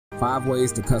5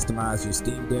 ways to customize your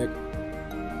Steam Deck.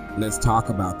 Let's talk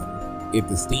about them. If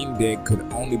the Steam Deck could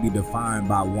only be defined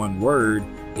by one word,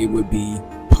 it would be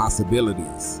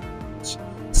possibilities.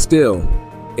 Still,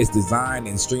 its design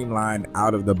and streamlined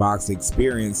out-of-the-box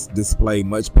experience display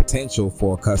much potential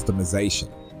for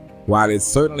customization. While it's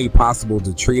certainly possible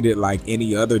to treat it like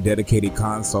any other dedicated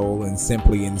console and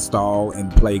simply install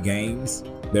and play games,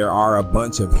 there are a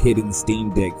bunch of hidden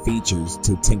Steam Deck features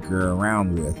to tinker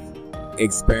around with.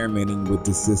 Experimenting with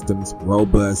the system's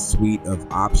robust suite of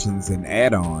options and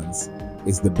add-ons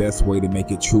is the best way to make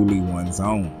it truly one's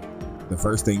own. The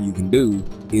first thing you can do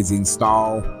is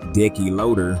install Decky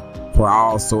Loader for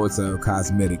all sorts of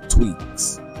cosmetic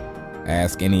tweaks.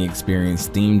 Ask any experienced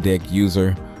Steam Deck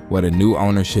user what a new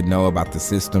owner should know about the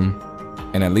system,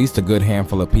 and at least a good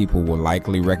handful of people will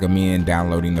likely recommend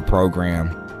downloading the program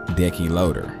Decky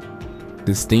Loader.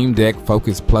 The Steam Deck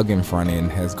focused plugin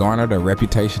front-end has garnered a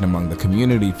reputation among the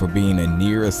community for being a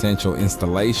near essential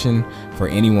installation for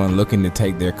anyone looking to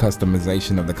take their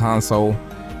customization of the console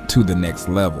to the next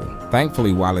level.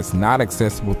 Thankfully, while it's not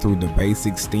accessible through the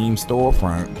basic Steam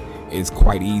storefront, it's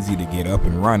quite easy to get up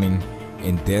and running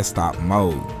in desktop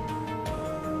mode.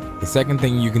 The second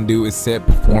thing you can do is set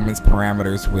performance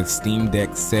parameters with Steam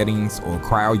Deck settings or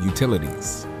Cryo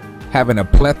utilities. Having a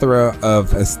plethora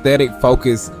of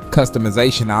aesthetic-focused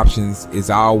customization options is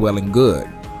all well and good,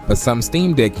 but some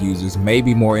Steam Deck users may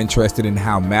be more interested in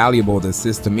how malleable the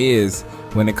system is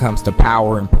when it comes to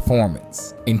power and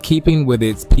performance. In keeping with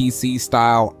its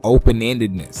PC-style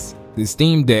open-endedness, the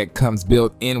Steam Deck comes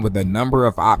built in with a number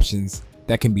of options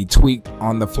that can be tweaked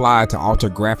on the fly to alter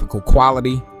graphical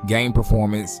quality, game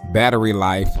performance, battery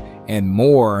life, and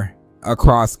more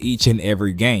across each and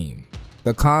every game.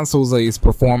 The console's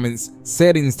performance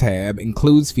settings tab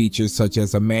includes features such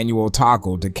as a manual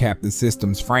toggle to cap the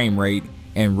system's frame rate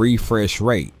and refresh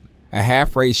rate, a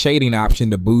half-rate shading option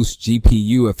to boost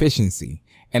GPU efficiency,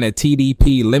 and a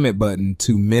TDP limit button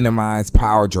to minimize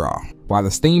power draw. While the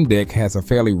Steam Deck has a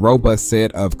fairly robust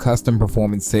set of custom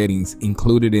performance settings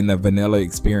included in the vanilla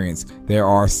experience, there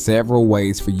are several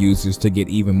ways for users to get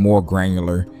even more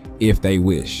granular if they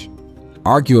wish.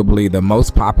 Arguably, the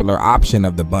most popular option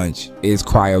of the bunch is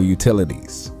Cryo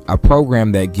Utilities, a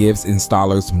program that gives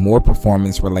installers more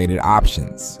performance-related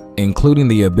options, including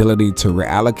the ability to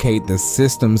reallocate the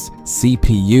system's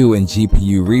CPU and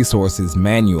GPU resources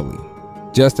manually.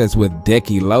 Just as with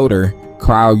Decky Loader,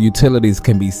 Cryo Utilities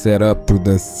can be set up through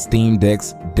the Steam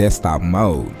Deck's desktop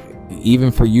mode.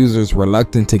 Even for users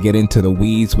reluctant to get into the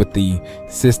weeds with the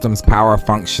system's power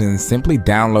functions, simply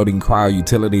downloading Cryo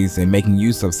Utilities and making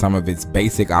use of some of its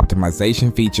basic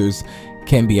optimization features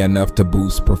can be enough to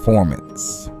boost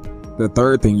performance. The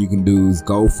third thing you can do is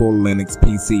go full Linux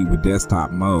PC with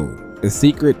desktop mode. The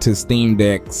secret to Steam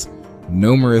Deck's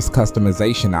numerous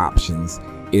customization options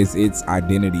is its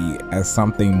identity as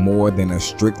something more than a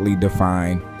strictly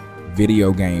defined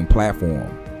video game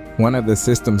platform. One of the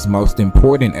system's most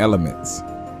important elements,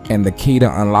 and the key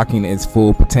to unlocking its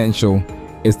full potential,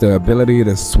 is the ability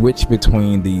to switch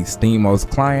between the SteamOS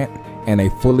client and a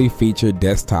fully featured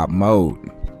desktop mode.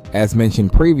 As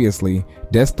mentioned previously,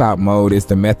 desktop mode is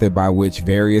the method by which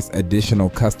various additional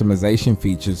customization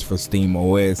features for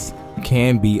SteamOS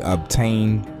can be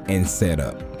obtained and set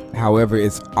up. However,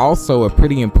 it's also a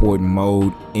pretty important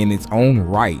mode in its own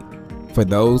right for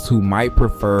those who might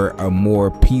prefer a more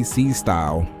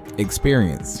PC-style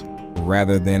experience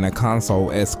rather than a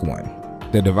console-esque one.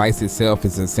 The device itself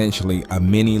is essentially a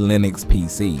mini Linux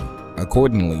PC.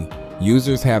 Accordingly,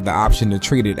 users have the option to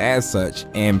treat it as such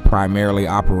and primarily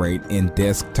operate in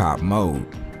desktop mode.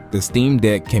 The Steam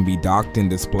Deck can be docked and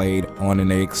displayed on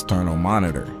an external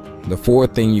monitor. The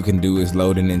fourth thing you can do is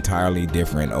load an entirely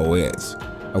different OS.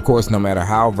 Of course, no matter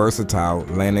how versatile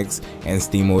Linux and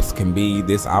SteamOS can be,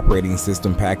 this operating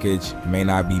system package may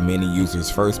not be many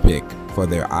users' first pick for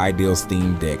their ideal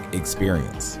Steam Deck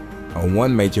experience.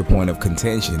 One major point of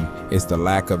contention is the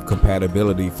lack of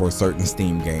compatibility for certain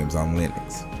Steam games on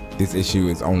Linux. This issue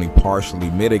is only partially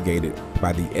mitigated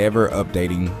by the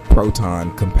ever-updating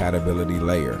Proton compatibility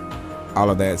layer. All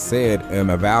of that said,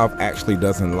 Valve actually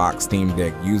doesn't lock Steam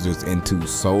Deck users into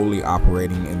solely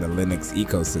operating in the Linux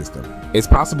ecosystem. It's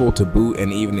possible to boot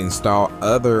and even install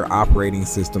other operating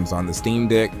systems on the Steam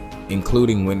Deck,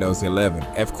 including Windows 11.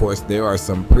 Of course, there are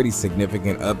some pretty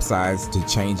significant upsides to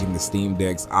changing the Steam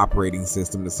Deck's operating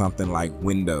system to something like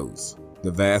Windows.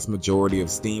 The vast majority of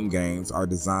Steam games are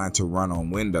designed to run on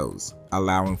Windows,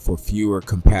 allowing for fewer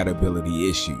compatibility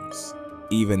issues.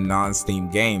 Even non-Steam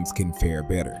games can fare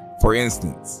better. For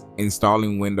instance,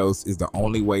 installing Windows is the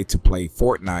only way to play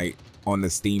Fortnite on the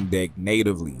Steam Deck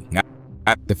natively.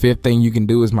 The fifth thing you can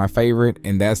do is my favorite,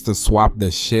 and that's to swap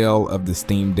the shell of the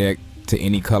Steam Deck to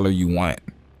any color you want.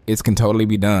 It can totally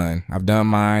be done. I've done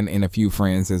mine and a few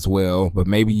friends as well, but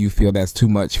maybe you feel that's too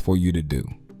much for you to do.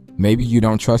 Maybe you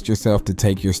don't trust yourself to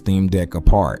take your Steam Deck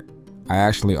apart. I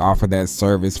actually offer that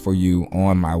service for you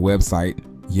on my website,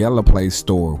 Yellow Play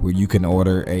Store, where you can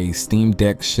order a Steam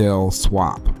Deck shell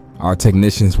swap. Our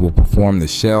technicians will perform the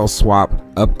shell swap,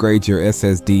 upgrade your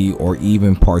SSD, or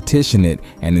even partition it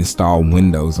and install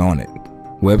Windows on it.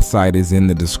 Website is in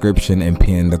the description and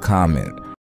pinned a comment.